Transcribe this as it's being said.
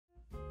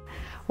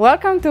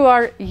Welcome to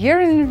our Year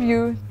in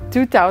Review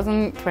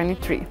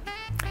 2023.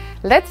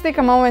 Let's take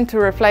a moment to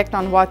reflect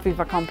on what we've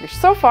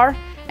accomplished so far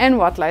and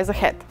what lies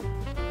ahead.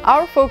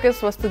 Our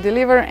focus was to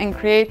deliver and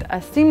create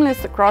a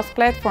seamless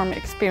cross-platform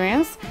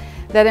experience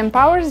that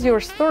empowers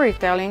your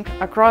storytelling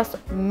across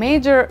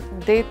major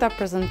data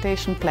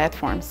presentation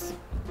platforms.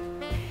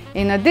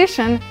 In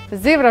addition,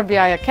 Zebra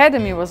BI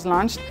Academy was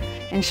launched,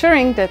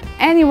 ensuring that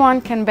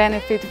anyone can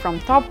benefit from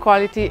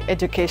top-quality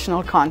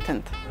educational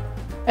content.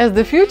 As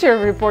the future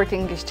of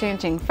reporting is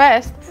changing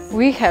fast,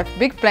 we have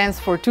big plans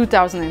for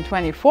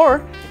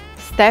 2024,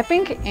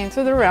 stepping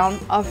into the realm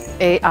of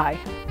AI.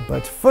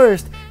 But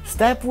first,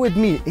 step with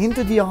me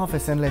into the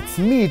office and let's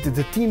meet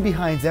the team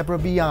behind Zebra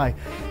BI,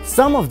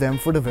 some of them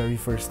for the very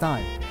first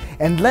time.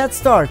 And let's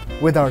start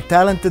with our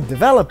talented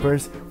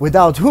developers,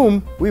 without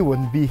whom we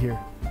wouldn't be here.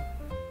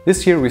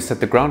 This year we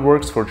set the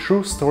groundwork for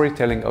true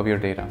storytelling of your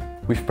data.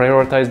 We've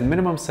prioritized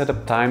minimum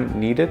setup time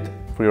needed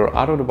for your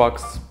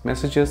out-of-the-box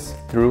messages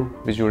through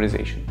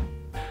visualization.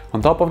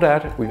 On top of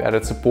that, we've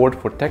added support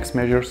for text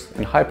measures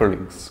and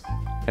hyperlinks.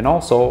 And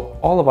also,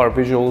 all of our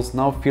visuals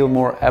now feel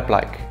more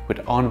app-like with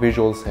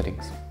on-visual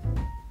settings.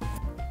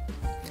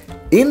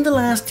 In the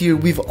last year,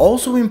 we've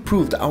also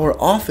improved our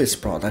Office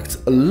products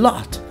a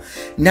lot.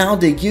 Now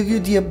they give you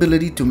the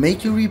ability to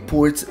make your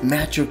reports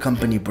match your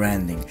company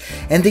branding,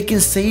 and they can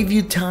save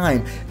you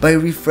time by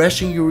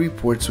refreshing your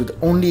reports with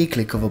only a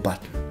click of a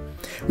button.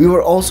 We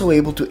were also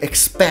able to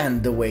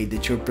expand the way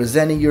that you're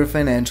presenting your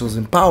financials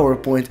in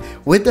PowerPoint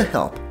with the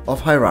help of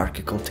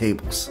hierarchical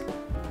tables.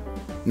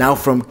 Now,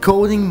 from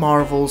coding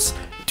marvels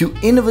to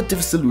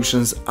innovative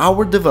solutions,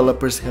 our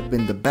developers have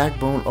been the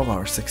backbone of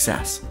our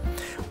success.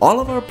 All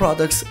of our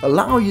products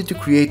allow you to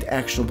create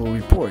actionable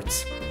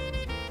reports.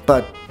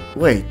 But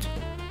wait,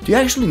 do you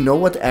actually know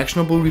what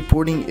actionable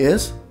reporting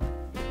is?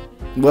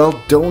 Well,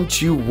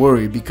 don't you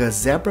worry, because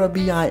Zebra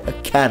BI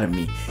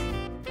Academy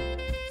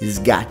has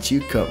got you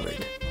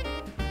covered.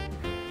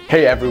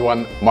 Hey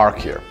everyone, Mark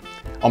here.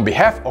 On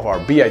behalf of our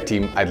BI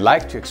team, I'd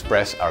like to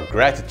express our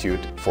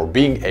gratitude for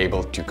being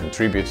able to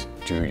contribute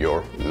to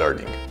your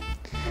learning.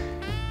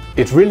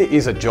 It really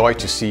is a joy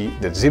to see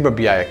that Zebra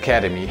BI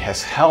Academy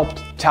has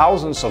helped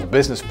thousands of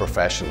business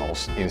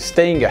professionals in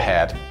staying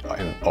ahead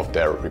of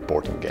their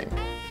reporting game.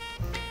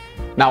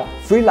 Now,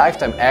 free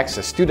lifetime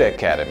access to the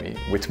Academy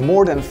with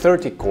more than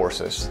 30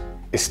 courses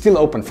is still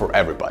open for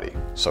everybody,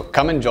 so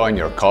come and join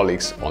your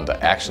colleagues on the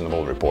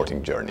actionable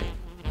reporting journey.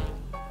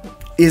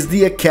 Is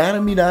the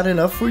Academy not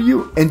enough for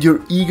you and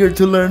you're eager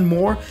to learn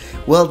more?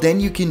 Well,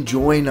 then you can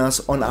join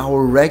us on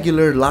our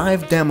regular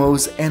live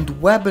demos and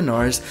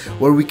webinars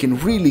where we can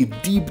really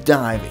deep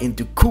dive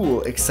into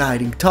cool,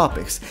 exciting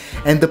topics.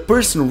 And the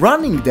person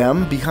running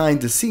them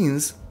behind the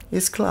scenes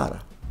is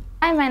Clara.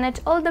 I manage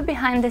all the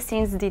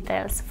behind-the-scenes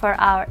details for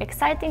our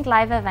exciting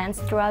live events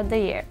throughout the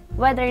year,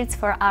 whether it's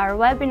for our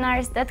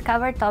webinars that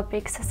cover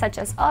topics such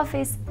as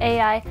Office,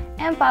 AI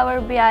and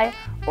Power BI,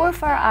 or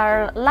for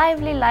our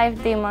lively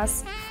live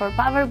demos for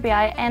Power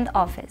BI and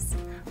Office.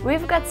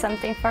 We've got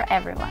something for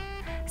everyone.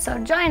 So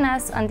join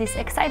us on this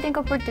exciting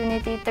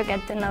opportunity to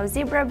get to know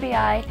Zebra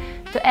BI,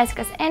 to ask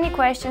us any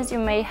questions you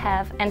may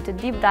have, and to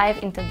deep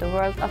dive into the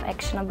world of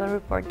actionable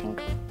reporting.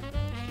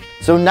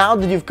 So now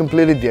that you've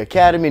completed the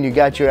Academy and you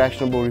got your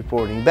actionable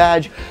reporting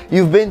badge,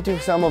 you've been to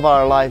some of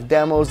our live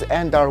demos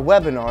and our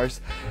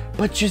webinars,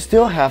 but you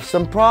still have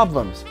some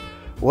problems.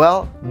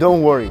 Well,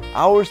 don't worry,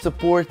 our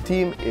support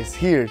team is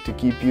here to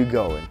keep you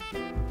going.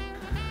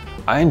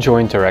 I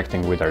enjoy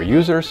interacting with our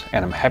users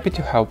and I'm happy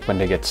to help when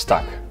they get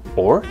stuck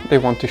or they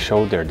want to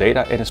show their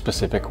data in a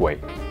specific way.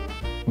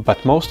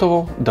 But most of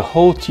all, the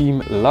whole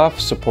team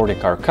loves supporting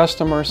our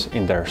customers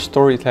in their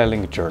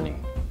storytelling journey.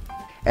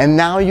 And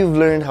now you've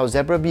learned how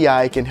Zebra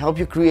BI can help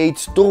you create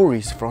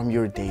stories from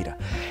your data.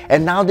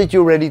 And now that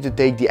you're ready to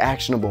take the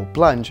actionable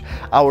plunge,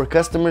 our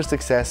customer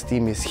success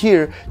team is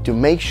here to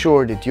make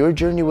sure that your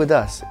journey with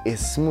us is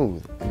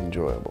smooth and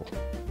enjoyable.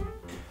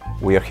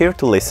 We are here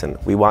to listen.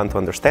 We want to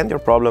understand your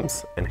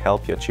problems and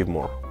help you achieve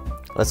more.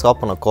 Let's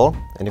hop on a call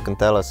and you can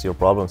tell us your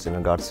problems in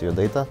regards to your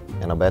data,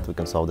 and I bet we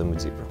can solve them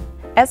with Zebra.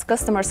 As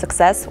customer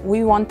success,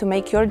 we want to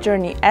make your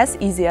journey as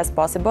easy as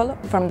possible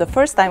from the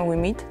first time we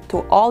meet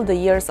to all the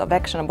years of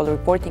actionable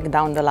reporting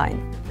down the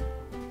line.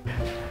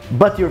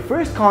 But your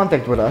first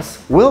contact with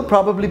us will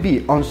probably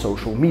be on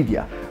social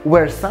media,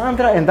 where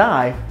Sandra and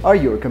I are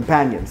your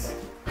companions.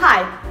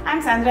 Hi,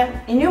 I'm Sandra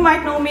and you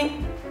might know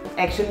me.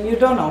 Actually, you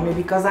don't know me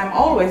because I'm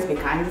always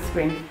behind the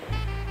screen.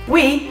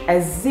 We,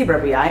 as Zebra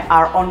BI,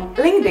 are on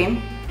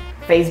LinkedIn,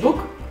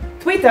 Facebook,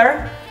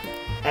 Twitter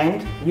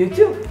and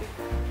YouTube.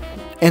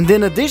 And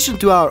in addition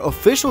to our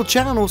official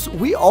channels,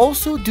 we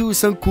also do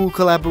some cool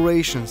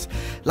collaborations,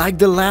 like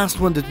the last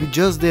one that we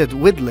just did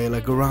with Leila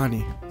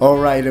Gorani.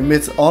 Alright,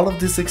 amidst all of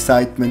this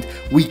excitement,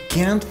 we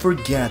can't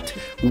forget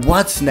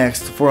what's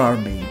next for our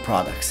main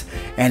products.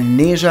 And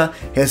Neja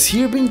has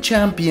here been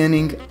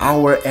championing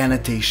our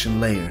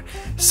annotation layer,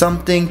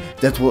 something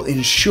that will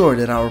ensure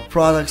that our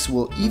products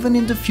will, even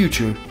in the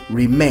future,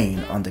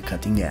 remain on the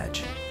cutting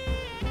edge.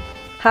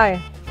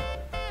 Hi.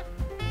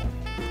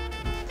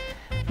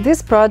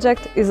 This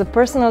project is a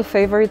personal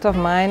favorite of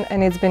mine,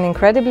 and it's been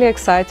incredibly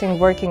exciting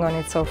working on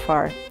it so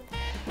far.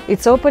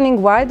 It's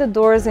opening wide the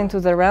doors into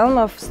the realm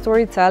of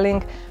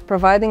storytelling,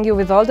 providing you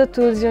with all the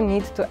tools you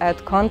need to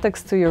add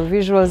context to your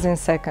visuals in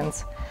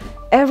seconds.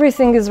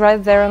 Everything is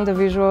right there on the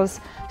visuals,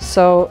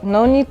 so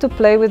no need to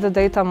play with the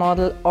data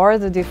model or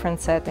the different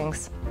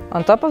settings.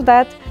 On top of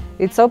that,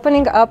 it's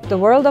opening up the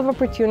world of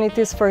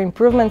opportunities for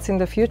improvements in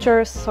the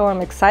future, so I'm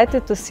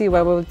excited to see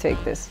where we will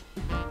take this.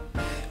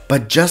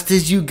 But just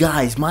as you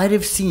guys might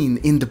have seen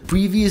in the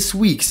previous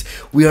weeks,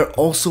 we are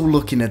also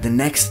looking at the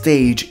next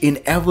stage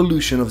in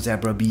evolution of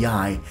Zebra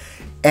BI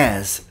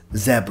as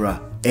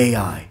Zebra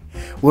AI.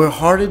 We're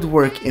hard at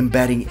work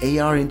embedding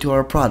AR into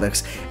our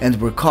products, and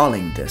we're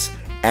calling this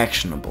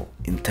Actionable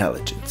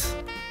Intelligence.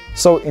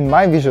 So in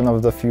my vision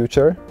of the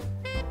future,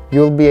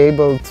 you'll be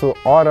able to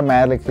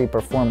automatically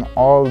perform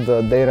all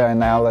the data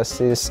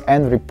analysis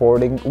and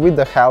reporting with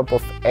the help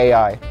of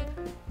AI.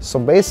 So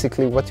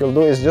basically what you'll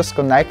do is just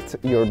connect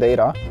your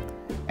data,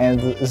 and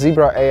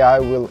Zebra AI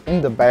will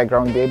in the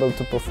background be able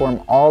to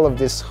perform all of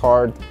this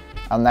hard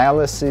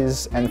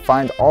analysis and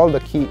find all the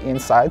key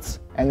insights,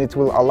 and it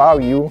will allow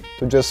you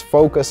to just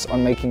focus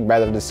on making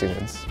better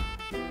decisions.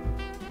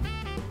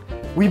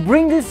 We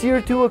bring this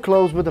year to a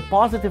close with a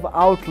positive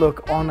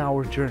outlook on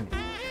our journey.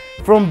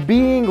 From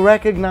being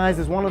recognized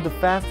as one of the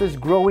fastest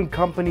growing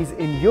companies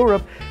in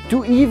Europe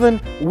to even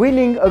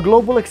winning a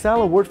Global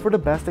Excel Award for the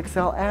best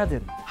Excel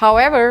add-in.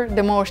 However,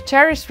 the most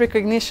cherished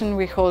recognition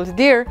we hold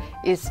dear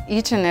is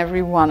each and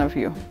every one of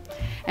you.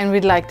 And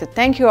we'd like to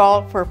thank you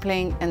all for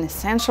playing an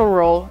essential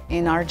role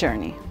in our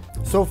journey.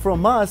 So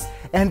from us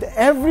and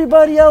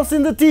everybody else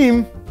in the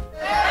team,